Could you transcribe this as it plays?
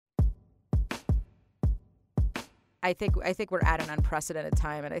I think we're at an unprecedented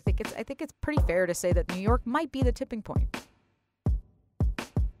time, and I think it's pretty fair to say that New York might be the tipping point.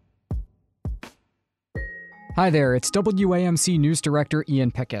 Hi there, it's WAMC News Director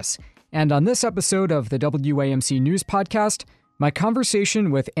Ian Pickus, and on this episode of the WAMC News Podcast, my conversation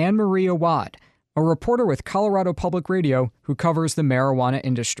with Marie Awad, a reporter with Colorado Public Radio who covers the marijuana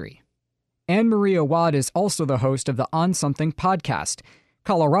industry. Marie Awad is also the host of the On Something podcast.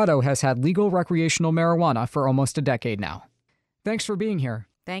 Colorado has had legal recreational marijuana for almost a decade now. Thanks for being here.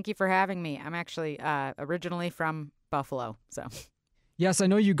 Thank you for having me. I'm actually originally from Buffalo, so... Yes, I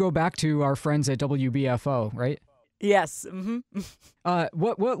know you go back to our friends at WBFO, right? Yes. Mm-hmm.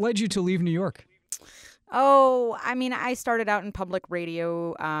 What led you to leave New York? Oh, I mean, I started out in public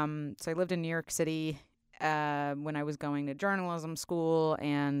radio. So I lived in New York City when I was going to journalism school.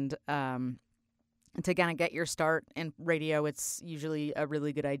 And to kind of get your start in radio, it's usually a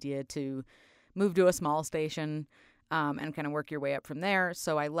really good idea to move to a small station and kind of work your way up from there.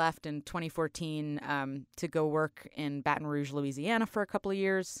 So I left in 2014 to go work in Baton Rouge, Louisiana for a couple of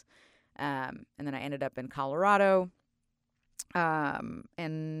years. And then I ended up in Colorado.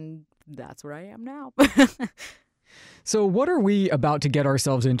 And that's where I am now. So what are we about to get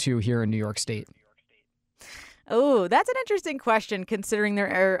ourselves into here in New York State? Oh, that's an interesting question, considering there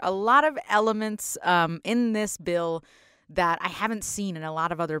are a lot of elements in this bill that I haven't seen in a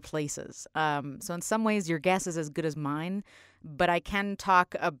lot of other places. So in some ways, your guess is as good as mine. But I can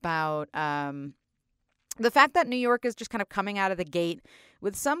talk about the fact that New York is just kind of coming out of the gate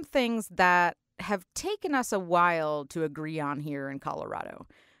with some things that have taken us a while to agree on here in Colorado.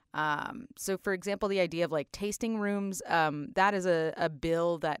 So, for example, the idea of like tasting rooms, that is a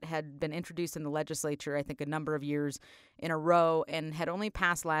bill that had been introduced in the legislature, I think, a number of years in a row and had only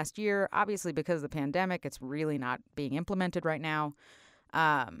passed last year. Obviously, because of the pandemic, it's really not being implemented right now.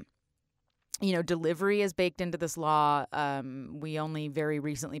 Delivery is baked into this law. We only very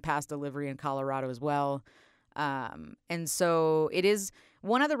recently passed delivery in Colorado as well. And so it is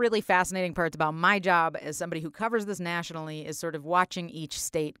one of the really fascinating parts about my job as somebody who covers this nationally is sort of watching each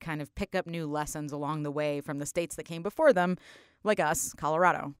state kind of pick up new lessons along the way from the states that came before them, like us,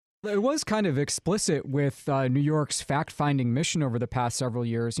 Colorado. It was kind of explicit with New York's fact-finding mission over the past several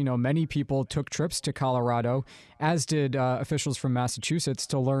years. You know, many people took trips to Colorado, as did officials from Massachusetts,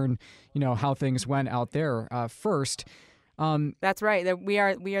 to learn, how things went out there first. That's right. We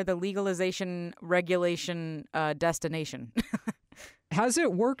are the legalization regulation destination. Has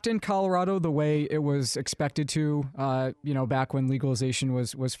it worked in Colorado the way it was expected to, back when legalization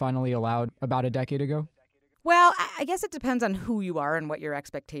was finally allowed about a decade ago? Well, I guess it depends on who you are and what your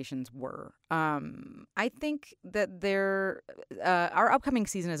expectations were. I think that our upcoming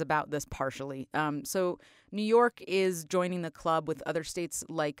season is about this partially. So New York is joining the club with other states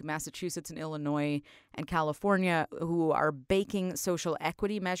like Massachusetts and Illinois and California who are baking social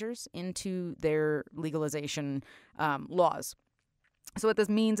equity measures into their legalization laws. So what this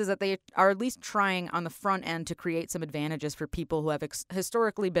means is that they are at least trying on the front end to create some advantages for people who have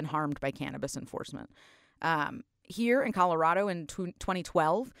historically been harmed by cannabis enforcement. Here in Colorado in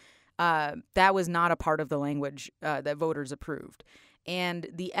 2012, that was not a part of the language that voters approved. And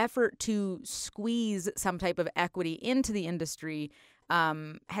the effort to squeeze some type of equity into the industry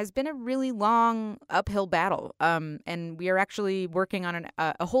has been a really long uphill battle. And we are actually working on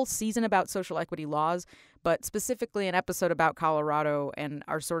a whole season about social equity laws, but specifically an episode about Colorado. And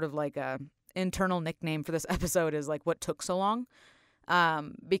our sort of like internal nickname for this episode is like what took so long.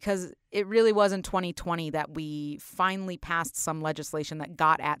 Because it really was in 2020 that we finally passed some legislation that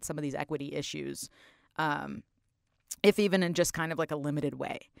got at some of these equity issues, if even in just kind of like a limited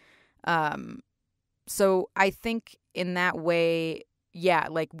way. So I think in that way, yeah,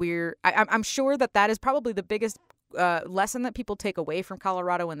 like I'm sure that is probably the biggest lesson that people take away from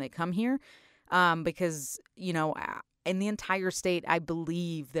Colorado when they come here, because, in the entire state, I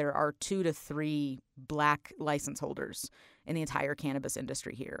believe there are 2 to 3 black license holders in the entire cannabis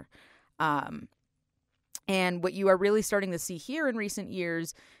industry here. And what you are really starting to see here in recent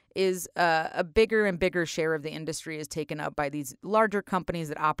years is a bigger and bigger share of the industry is taken up by these larger companies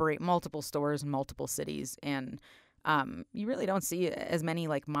that operate multiple stores in multiple cities. And you really don't see as many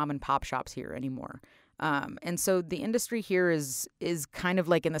like mom and pop shops here anymore. And so the industry here is kind of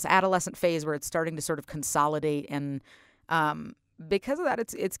like in this adolescent phase where it's starting to sort of consolidate. And because of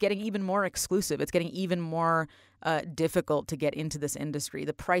that, it's getting even more exclusive. It's getting even more difficult to get into this industry.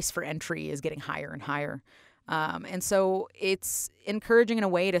 The price for entry is getting higher and higher. And so it's encouraging in a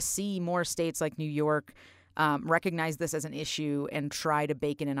way to see more states like New York recognize this as an issue and try to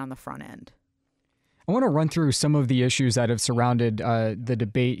bake it in on the front end. I want to run through some of the issues that have surrounded the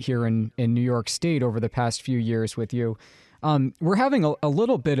debate here in New York State over the past few years with you. We're having a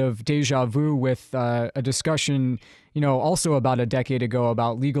little bit of deja vu with a discussion, also about a decade ago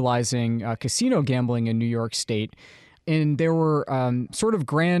about legalizing casino gambling in New York State. And there were sort of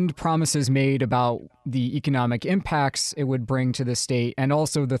grand promises made about the economic impacts it would bring to the state, and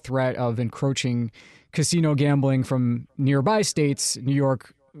also the threat of encroaching casino gambling from nearby states. New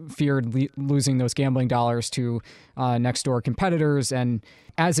York feared losing those gambling dollars to next door competitors. And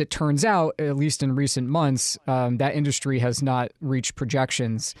as it turns out, at least in recent months, that industry has not reached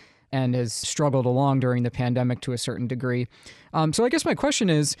projections and has struggled along during the pandemic to a certain degree. So I guess my question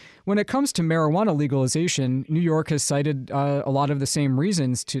is, when it comes to marijuana legalization, New York has cited a lot of the same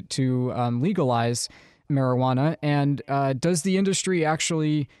reasons to legalize marijuana. And does the industry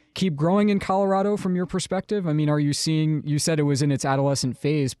actually keep growing in Colorado from your perspective? I mean, are you seeing, you said it was in its adolescent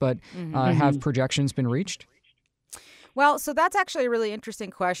phase, but have projections been reached? Well, so that's actually a really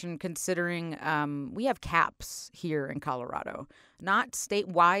interesting question, considering we have caps here in Colorado. Not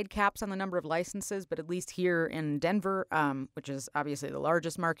statewide caps on the number of licenses, but at least here in Denver, which is obviously the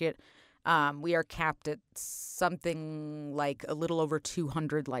largest market, we are capped at something like a little over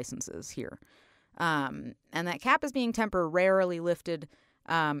 200 licenses here. And that cap is being temporarily lifted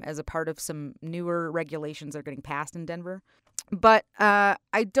as a part of some newer regulations that are getting passed in Denver. But I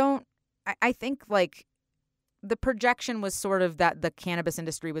think like the projection was sort of that the cannabis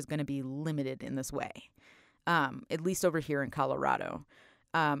industry was going to be limited in this way, at least over here in Colorado.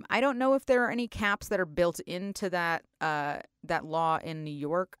 I don't know if there are any caps that are built into that law in New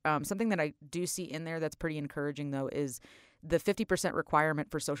York. Something that I do see in there that's pretty encouraging, though, is the 50% requirement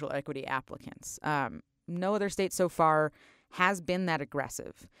for social equity applicants. No other state so far has been that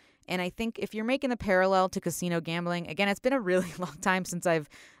aggressive. And I think if you're making the parallel to casino gambling, again, it's been a really long time since I've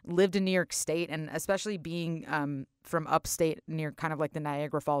lived in New York State, and especially being from upstate near kind of like the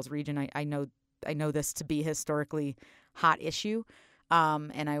Niagara Falls region, I know this to be a historically hot issue,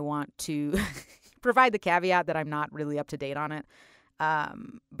 and I want to provide the caveat that I'm not really up to date on it.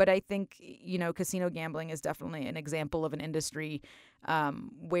 But I think, casino gambling is definitely an example of an industry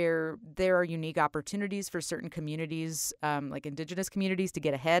where there are unique opportunities for certain communities, like indigenous communities, to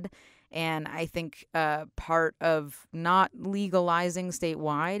get ahead. And I think part of not legalizing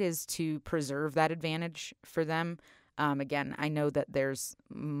statewide is to preserve that advantage for them. Again, I know that there's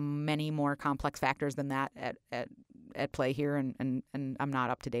many more complex factors than that at play here, and I'm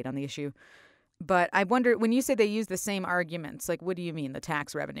not up to date on the issue. But I wonder, when you say they use the same arguments, like, what do you mean? The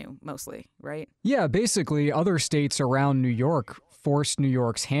tax revenue, mostly, right? Yeah, basically, other states around New York forced New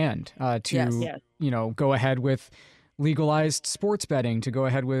York's hand to, go ahead with legalized sports betting, to go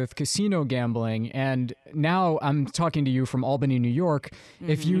ahead with casino gambling. And now I'm talking to you from Albany, New York.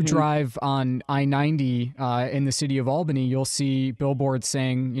 If you drive on I-90 in the city of Albany, you'll see billboards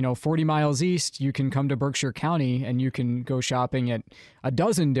saying, 40 miles east, you can come to Berkshire County and you can go shopping at a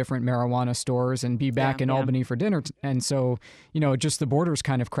dozen different marijuana stores and be back in Albany for dinner. And so, just the borders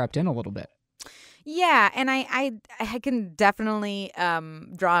kind of crept in a little bit. Yeah, and I can definitely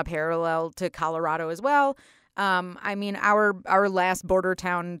draw a parallel to Colorado as well. I mean, our last border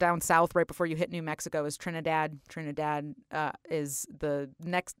town down south, right before you hit New Mexico, is Trinidad. Trinidad is the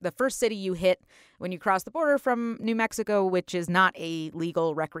first city you hit when you cross the border from New Mexico, which is not a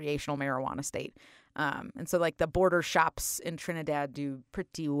legal recreational marijuana state. And so, like, the border shops in Trinidad do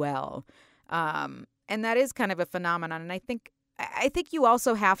pretty well, and that is kind of a phenomenon. And I think you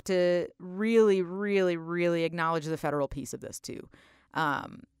also have to really, really, really acknowledge the federal piece of this too.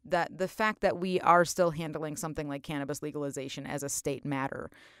 That the fact that we are still handling something like cannabis legalization as a state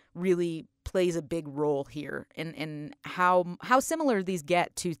matter really plays a big role here in how similar these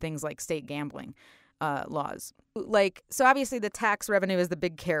get to things like state gambling laws. Like, so obviously the tax revenue is the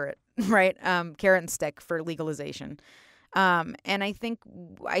big carrot, right? Carrot and stick for legalization. And I think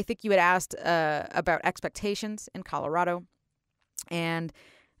you had asked about expectations in Colorado, and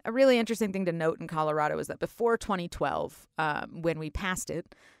a really interesting thing to note in Colorado is that before 2012, when we passed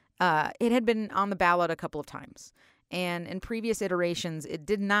it, it had been on the ballot a couple of times. And in previous iterations, it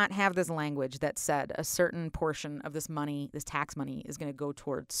did not have this language that said a certain portion of this money, this tax money, is going to go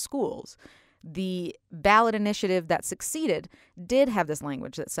towards schools. The ballot initiative that succeeded did have this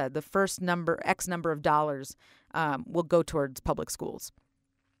language that said the first X number of dollars will go towards public schools.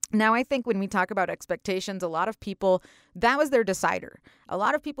 Now, I think when we talk about expectations, a lot of people, that was their decider. A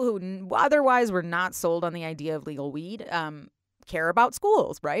lot of people who otherwise were not sold on the idea of legal weed care about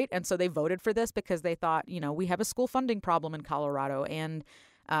schools, right? And so they voted for this because they thought, we have a school funding problem in Colorado, and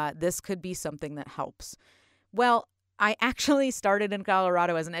this could be something that helps. Well, I actually started in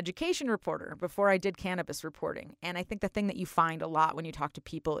Colorado as an education reporter before I did cannabis reporting. And I think the thing that you find a lot when you talk to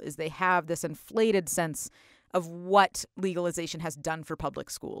people is they have this inflated sense of what legalization has done for public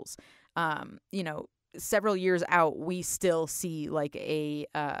schools. Several years out, we still see like a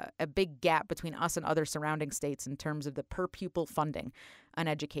big gap between us and other surrounding states in terms of the per pupil funding on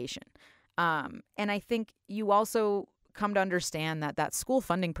education. And I think you also come to understand that school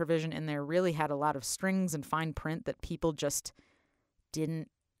funding provision in there really had a lot of strings and fine print that people just didn't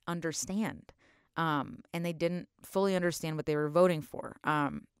understand. And they didn't fully understand what they were voting for.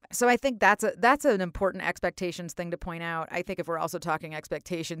 So I think that's an important expectations thing to point out. I think if we're also talking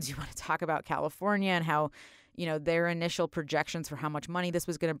expectations, you want to talk about California and how, their initial projections for how much money this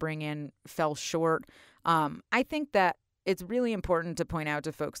was going to bring in fell short. I think that it's really important to point out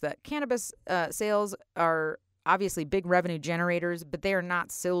to folks that cannabis sales are obviously big revenue generators, but they are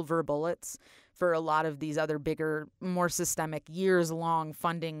not silver bullets for a lot of these other bigger, more systemic, years-long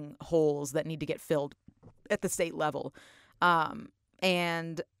funding holes that need to get filled at the state level.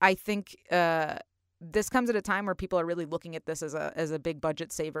 And I think this comes at a time where people are really looking at this as a big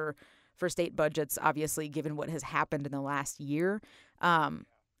budget saver for state budgets, obviously, given what has happened in the last year. And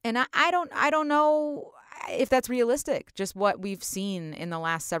I don't know if that's realistic, just what we've seen in the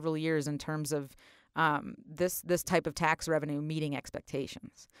last several years in terms of this type of tax revenue meeting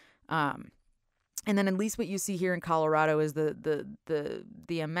expectations. And then at least what you see here in Colorado is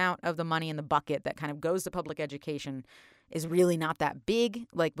the amount of the money in the bucket that kind of goes to public education is really not that big,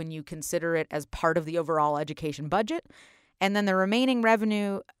 like when you consider it as part of the overall education budget. And then the remaining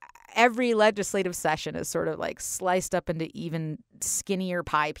revenue, every legislative session is sort of like sliced up into even skinnier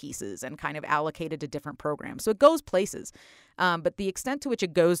pie pieces and kind of allocated to different programs. So it goes places. But the extent to which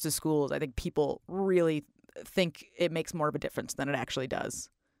it goes to schools, I think people really think it makes more of a difference than it actually does.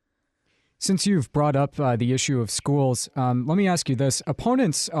 Since you've brought up the issue of schools, let me ask you this.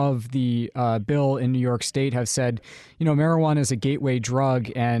 Opponents of the bill in New York State have said, marijuana is a gateway drug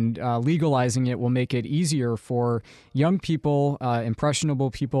and legalizing it will make it easier for young people,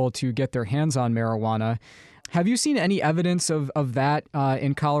 impressionable people to get their hands on marijuana. Have you seen any evidence of that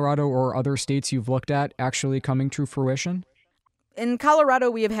in Colorado or other states you've looked at actually coming to fruition? In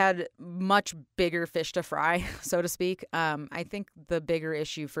Colorado, we have had much bigger fish to fry, so to speak. I think the bigger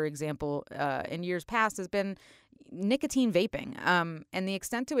issue, for example, in years past has been nicotine vaping. And the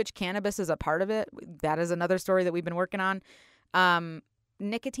extent to which cannabis is a part of it, that is another story that we've been working on.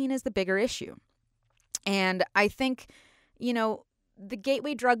 Nicotine is the bigger issue. And I think, the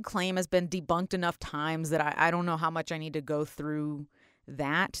gateway drug claim has been debunked enough times that I don't know how much I need to go through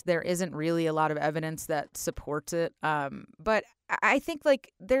that. There isn't really a lot of evidence that supports it. But I think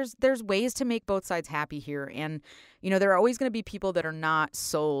there's ways to make both sides happy here. And, there are always going to be people that are not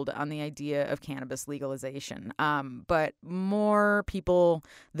sold on the idea of cannabis legalization. But more people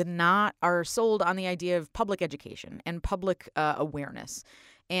than not are sold on the idea of public education and public awareness.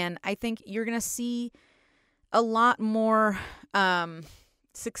 And I think you're going to see a lot more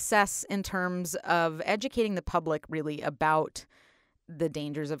success in terms of educating the public really about the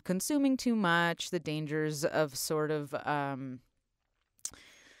dangers of consuming too much, the dangers of sort of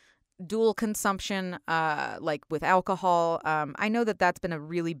dual consumption, like with alcohol. I know that that's been a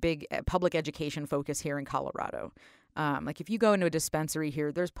really big public education focus here in Colorado. Like if you go into a dispensary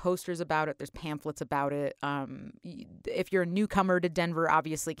here, there's posters about it, there's pamphlets about it. If you're a newcomer to Denver,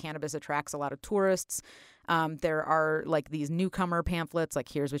 obviously cannabis attracts a lot of tourists. There are like these newcomer pamphlets, like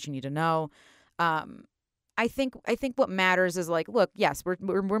here's what you need to know. I think what matters is like, look, yes,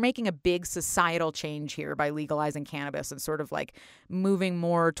 we're making a big societal change here by legalizing cannabis and sort of like moving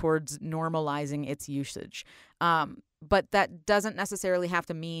more towards normalizing its usage. But that doesn't necessarily have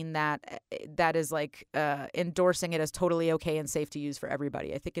to mean that is like endorsing it as totally okay and safe to use for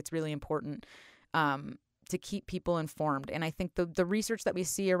everybody. I think it's really important to keep people informed. And I think the research that we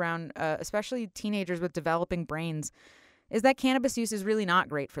see around, especially teenagers with developing brains, is that cannabis use is really not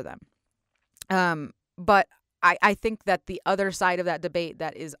great for them. But I think that the other side of that debate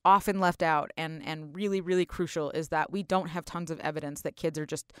that is often left out and really, really crucial is that we don't have tons of evidence that kids are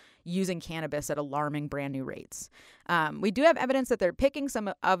just using cannabis at alarming brand new rates. We do have evidence that they're picking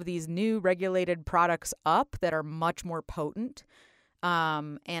some of these new regulated products up that are much more potent.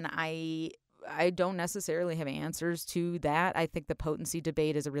 And I don't necessarily have answers to that. I think the potency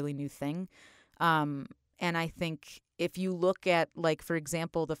debate is a really new thing. And I think if you look at, like, for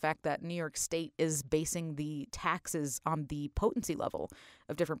example, the fact that New York State is basing the taxes on the potency level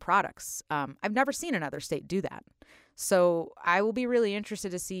of different products, I've never seen another state do that. So I will be really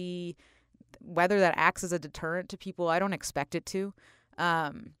interested to see whether that acts as a deterrent to people. I don't expect it to.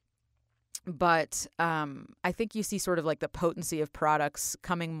 But I think you see sort of like the potency of products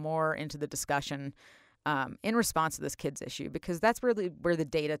coming more into the discussion in response to this kids issue, because that's really where the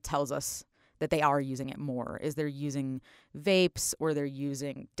data tells us that they are using it more, is they're using vapes or they're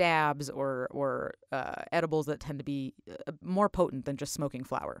using dabs or edibles that tend to be more potent than just smoking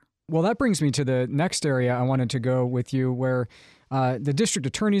flower. Well, that brings me to the next area I wanted to go with you, where the District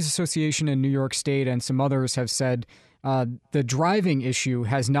Attorneys Association in New York State and some others have said the driving issue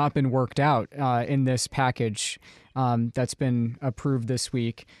has not been worked out in this package that's been approved this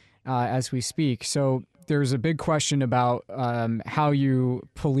week as we speak. So there's a big question about how you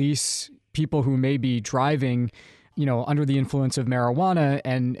police people who may be driving, under the influence of marijuana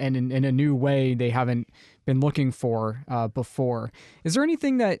and in a new way they haven't been looking for before. Is there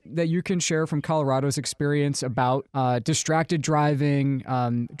anything that you can share from Colorado's experience about distracted driving,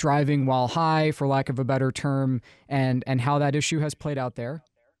 driving while high, for lack of a better term, and how that issue has played out there?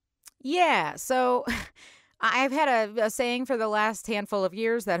 Yeah, so I've had a saying for the last handful of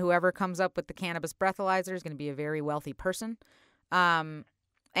years that whoever comes up with the cannabis breathalyzer is going to be a very wealthy person.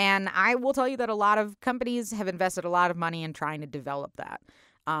 And I will tell you that a lot of companies have invested a lot of money in trying to develop that.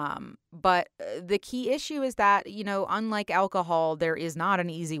 But the key issue is that, unlike alcohol, there is not an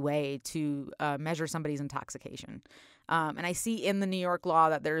easy way to measure somebody's intoxication. And I see in the New York law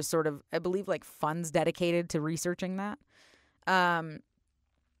that there's sort of, I believe, like funds dedicated to researching that.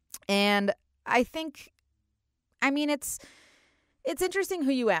 And I think, it's interesting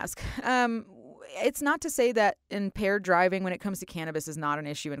who you ask. It's not to say that impaired driving when it comes to cannabis is not an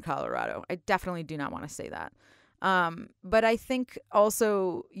issue in Colorado. I definitely do not want to say that. But I think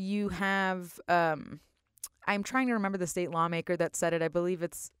also you have, I'm trying to remember the state lawmaker that said it. I believe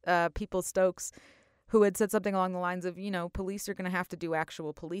it's People Stokes, who had said something along the lines of, police are going to have to do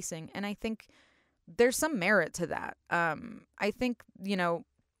actual policing. And I think there's some merit to that. I think,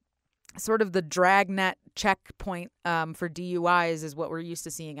 sort of the dragnet checkpoint for DUIs is what we're used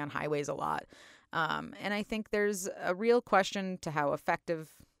to seeing on highways a lot. And I think there's a real question to how effective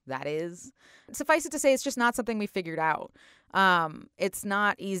that is. Suffice it to say, it's just not something we figured out. It's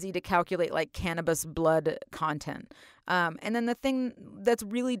not easy to calculate like cannabis blood content. And then the thing that's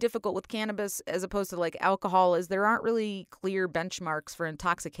really difficult with cannabis as opposed to like alcohol is there aren't really clear benchmarks for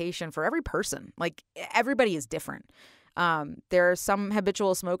intoxication for every person. Like everybody is different. There are some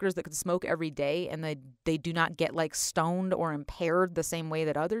habitual smokers that could smoke every day and they do not get like stoned or impaired the same way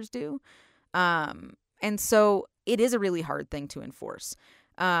that others do. And so it is a really hard thing to enforce.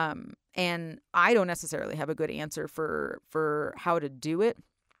 And I don't necessarily have a good answer for how to do it.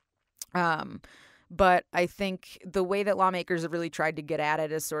 But I think the way that lawmakers have really tried to get at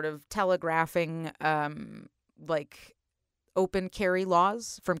it is sort of telegraphing, like open carry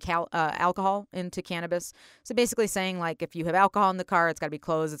laws from alcohol into cannabis. So basically saying like, if you have alcohol in the car, it's got to be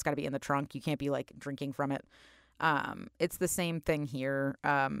closed. It's got to be in the trunk. You can't be like drinking from it. It's the same thing here.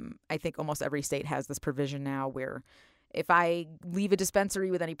 I think almost every state has this provision now where if I leave a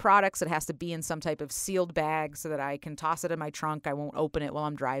dispensary with any products, it has to be in some type of sealed bag so that I can toss it in my trunk. I won't open it while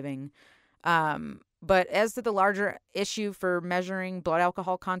I'm driving. But as to the larger issue for measuring blood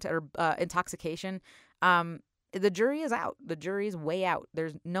alcohol content or intoxication, the jury is out. The jury is way out.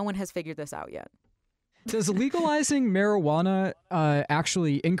 No one has figured this out yet. Does legalizing marijuana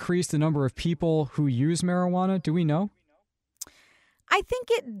actually increase the number of people who use marijuana? Do we know? I think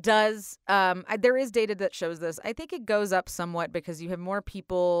it does. There is data that shows this. I think it goes up somewhat because you have more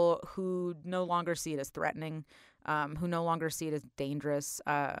people who no longer see it as threatening, who no longer see it as dangerous.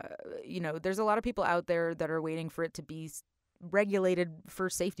 There's a lot of people out there that are waiting for it to be regulated for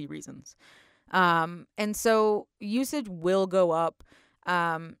safety reasons. And so usage will go up.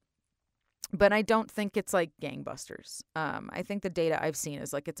 But I don't think it's like gangbusters. I think the data I've seen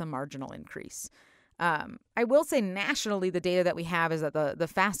is like it's a marginal increase. I will say nationally, the data that we have is that the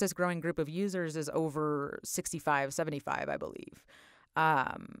fastest growing group of users is over 65, 75, I believe.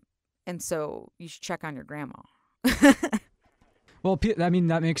 And so you should check on your grandma. Well, I mean,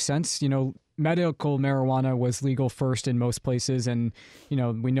 that makes sense. Medical marijuana was legal first in most places. And,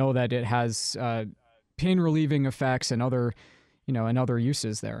 we know that it has pain relieving effects and other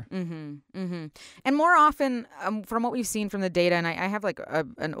uses there. Mm-hmm, mm-hmm. And more often, from what we've seen from the data, and I have like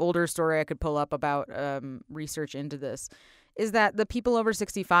an older story I could pull up about research into this, is that the people over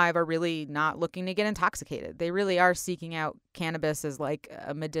 65 are really not looking to get intoxicated. They really are seeking out cannabis as like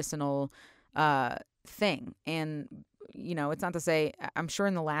a medicinal thing. And, it's not to say, I'm sure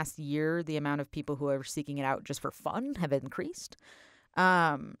in the last year, the amount of people who are seeking it out just for fun have increased.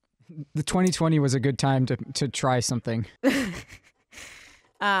 The 2020 was a good time to try something.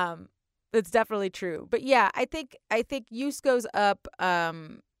 It's definitely true. But yeah, I think use goes up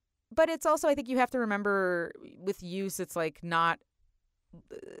But it's also, I think you have to remember with use, it's like not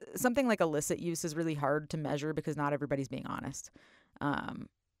something like illicit use is really hard to measure because not everybody's being honest.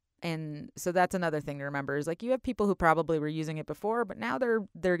 And so that's another thing to remember is like you have people who probably were using it before, but now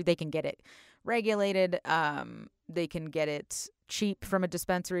they can get it regulated. They can get it cheap from a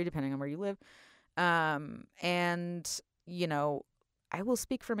dispensary, depending on where you live. And, you know, I will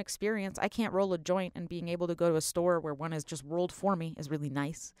speak from experience. I can't roll a joint, and being able to go to a store where one is just rolled for me is really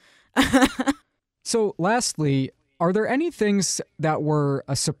nice. So lastly, are there any things that were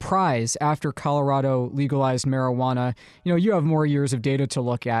a surprise after Colorado legalized marijuana? You know, you have more years of data to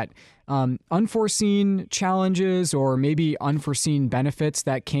look at. Unforeseen challenges or maybe unforeseen benefits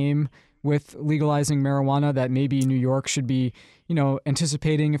that came with legalizing marijuana that maybe New York should be, you know,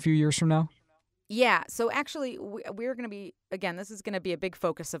 anticipating a few years from now? Yeah. So actually, we're going to be, again, this is going to be a big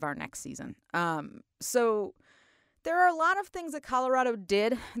focus of our next season. So there are a lot of things that Colorado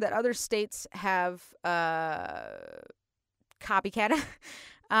did that other states have copycatted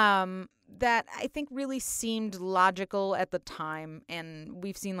that I think really seemed logical at the time, and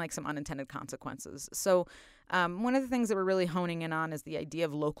we've seen like some unintended consequences. So one of the things that we're really honing in on is the idea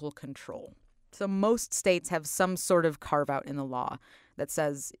of local control. So most states have some sort of carve out in the law that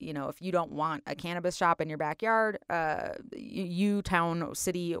says, you know, if you don't want a cannabis shop in your backyard, you, town,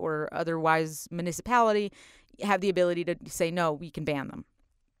 city, or otherwise municipality have the ability to say, no, we can ban them.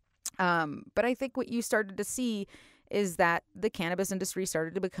 But I think what you started to see is that the cannabis industry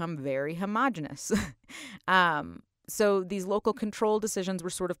started to become very homogenous. So these local control decisions were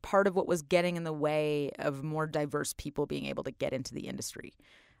sort of part of what was getting in the way of more diverse people being able to get into the industry.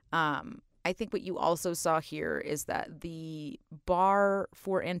 I think what you also saw here is that the bar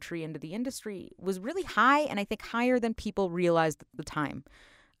for entry into the industry was really high, and I think higher than people realized at the time.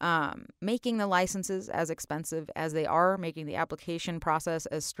 Making the licenses as expensive as they are, making the application process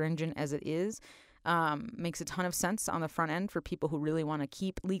as stringent as it is, makes a ton of sense on the front end for people who really want to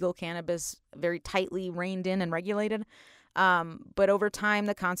keep legal cannabis very tightly reined in and regulated. But over time,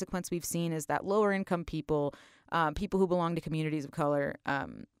 the consequence we've seen is that lower income people, people who belong to communities of color,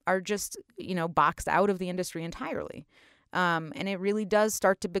 are just, you know, boxed out of the industry entirely. And it really does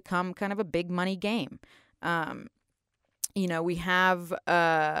start to become kind of a big money game. You know, we have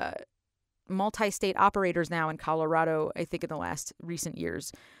multi-state operators now in Colorado, I think in the last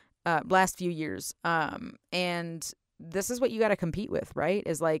few years. And this is what you got to compete with, right?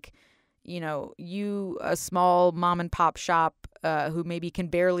 Is like, you know, a small mom and pop shop who maybe can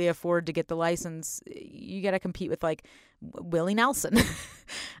barely afford to get the license, you got to compete with like Willie Nelson.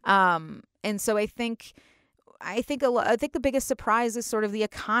 And so I think the biggest surprise is sort of the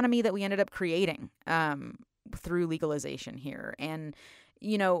economy that we ended up creating through legalization here. And,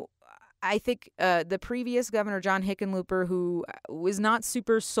 you know, I think the previous governor, John Hickenlooper, who was not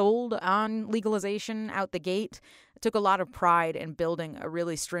super sold on legalization out the gate, took a lot of pride in building a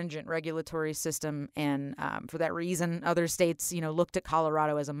really stringent regulatory system. And for that reason, other states, you know, looked at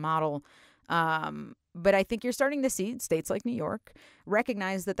Colorado as a model. But I think you're starting to see states like New York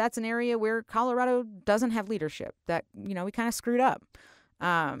recognize that that's an area where Colorado doesn't have leadership, that, you know, we kind of screwed up.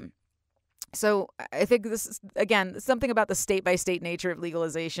 So I think this is, again, something about the state-by-state nature of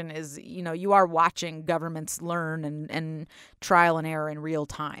legalization is, you know, you are watching governments learn and trial and error in real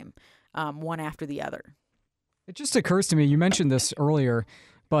time, one after the other. It just occurs to me, you mentioned this earlier,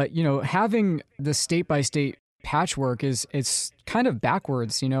 but, you know, having the state-by-state patchwork it's kind of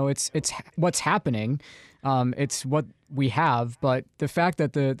backwards. You know, it's what's happening. It's what we have. But the fact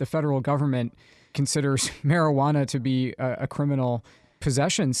that the federal government considers marijuana to be a criminal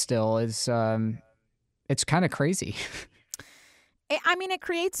possession still is it's kind of crazy. I mean, it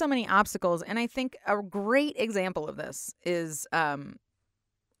creates so many obstacles. And I think a great example of this is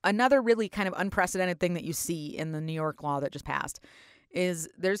another really kind of unprecedented thing that you see in the New York law that just passed is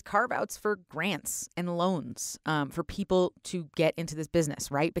there's carve-outs for grants and loans for people to get into this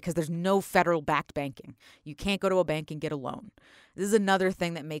business, right? Because there's no federal-backed banking. You can't go to a bank and get a loan. This is another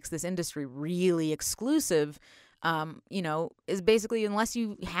thing that makes this industry really exclusive, you know, is basically unless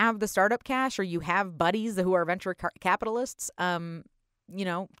you have the startup cash or you have buddies who are venture capitalists, you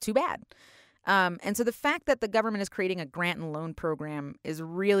know, too bad. And so the fact that the government is creating a grant and loan program is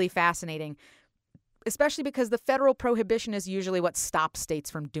really fascinating, especially because the federal prohibition is usually what stops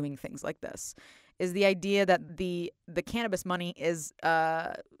states from doing things like this, is the idea that the cannabis money is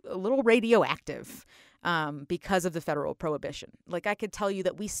a little radioactive because of the federal prohibition. Like I could tell you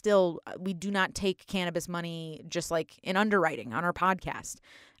that we do not take cannabis money just like in underwriting on our podcast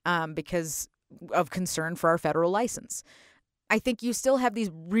because of concern for our federal license. I think you still have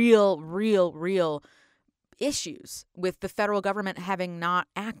these real issues with the federal government having not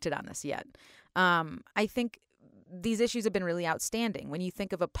acted on this yet. I think these issues have been really outstanding. When you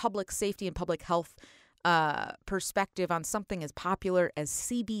think of a public safety and public health perspective on something as popular as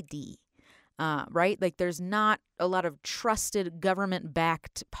CBD, right? Like there's not a lot of trusted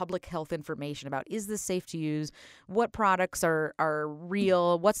government-backed public health information about, is this safe to use? What products are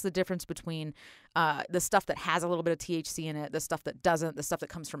real? What's the difference between the stuff that has a little bit of THC in it, the stuff that doesn't, the stuff that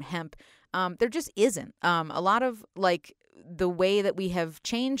comes from hemp? There just isn't. A lot of like the way that we have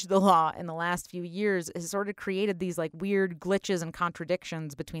changed the law in the last few years has sort of created these like weird glitches and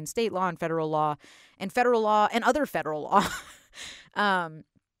contradictions between state law and federal law and other federal law.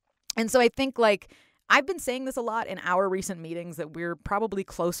 And so I think, like, I've been saying this a lot in our recent meetings that we're probably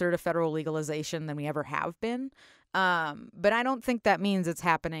closer to federal legalization than we ever have been. But I don't think that means it's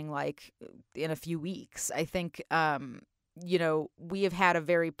happening, like, in a few weeks. I think, we have had a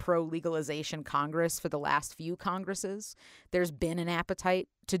very pro-legalization Congress for the last few Congresses. There's been an appetite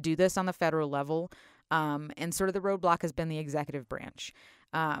to do this on the federal level. And sort of the roadblock has been the executive branch.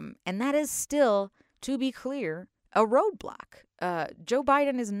 And that is still, to be clear, a roadblock. Joe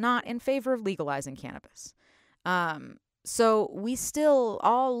Biden is not in favor of legalizing cannabis. So we still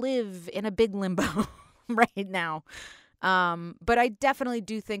all live in a big limbo right now. But I definitely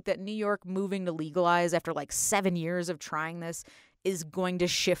do think that New York moving to legalize after like 7 years of trying this is going to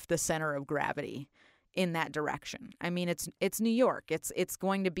shift the center of gravity in that direction. I mean, it's New York. It's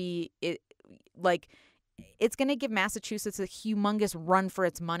going to be it's going to give Massachusetts a humongous run for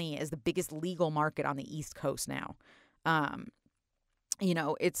its money as the biggest legal market on the East Coast now.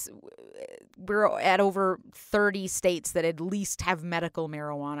 We're at over 30 states that at least have medical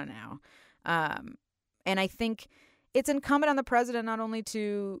marijuana now. And I think it's incumbent on the president not only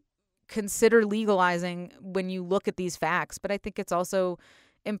to consider legalizing when you look at these facts, but I think it's also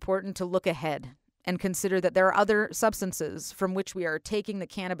important to look ahead and consider that there are other substances from which we are taking the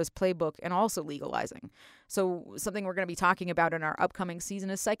cannabis playbook and also legalizing. So something we're going to be talking about in our upcoming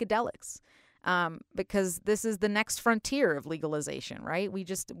season is psychedelics, because this is the next frontier of legalization, right?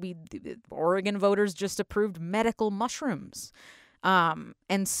 Oregon voters just approved medical mushrooms.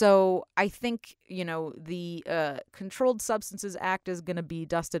 And so I think, the Controlled Substances Act is going to be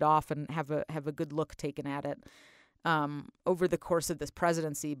dusted off and have a good look taken at it over the course of this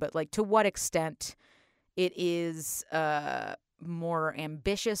presidency. But like, to what extent it is more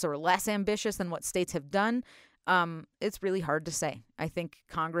ambitious or less ambitious than what states have done, it's really hard to say. I think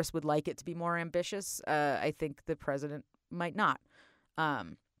Congress would like it to be more ambitious. I think the president might not.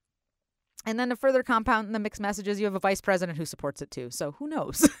 And then to further compound the mixed messages, you have a vice president who supports it too. So who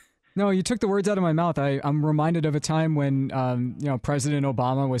knows? No, you took the words out of my mouth. I'm reminded of a time when, President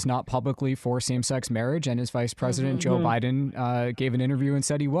Obama was not publicly for same-sex marriage, and his vice president, Joe Biden, gave an interview and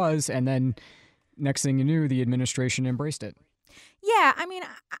said he was, and then next thing you knew, the administration embraced it. Yeah, I mean,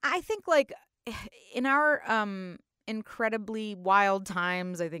 I think, like, in our incredibly wild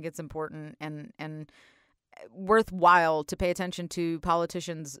times, I think it's important and worthwhile to pay attention to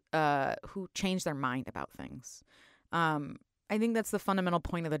politicians who change their mind about things. I think that's the fundamental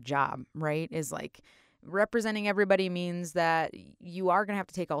point of the job, right? Is like representing everybody means that you are going to have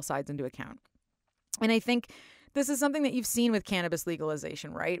to take all sides into account. And I think this is something that you've seen with cannabis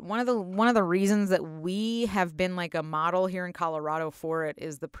legalization, right? One of the reasons that we have been like a model here in Colorado for it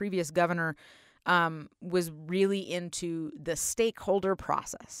is the previous governor was really into the stakeholder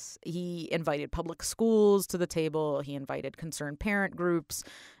process. He invited public schools to the table. He invited concerned parent groups.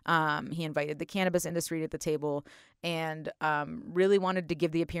 He invited the cannabis industry to the table, and really wanted to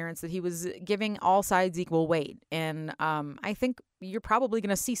give the appearance that he was giving all sides equal weight. And I think you're probably going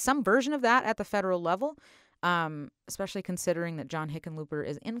to see some version of that at the federal level, especially considering that John Hickenlooper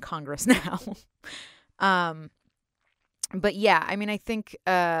is in Congress now. But yeah, I mean, I think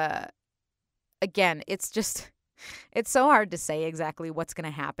again, it's so hard to say exactly what's going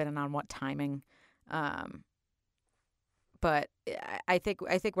to happen and on what timing. But I think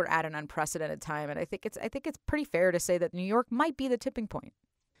we're at an unprecedented time, and I think it's pretty fair to say that New York might be the tipping point.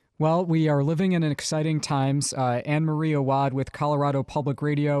 Well, we are living in exciting times. Marie Awad with Colorado Public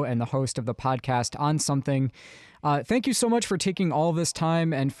Radio and the host of the podcast On Something. Thank you so much for taking all of this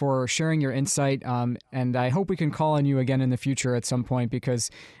time and for sharing your insight. And I hope we can call on you again in the future at some point, because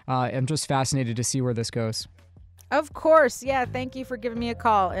I'm just fascinated to see where this goes. Of course. Yeah. Thank you for giving me a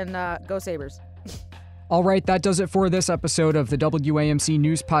call, and go Sabres. All right. That does it for this episode of the WAMC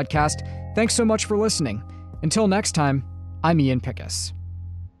News Podcast. Thanks so much for listening. Until next time, I'm Ian Pickus.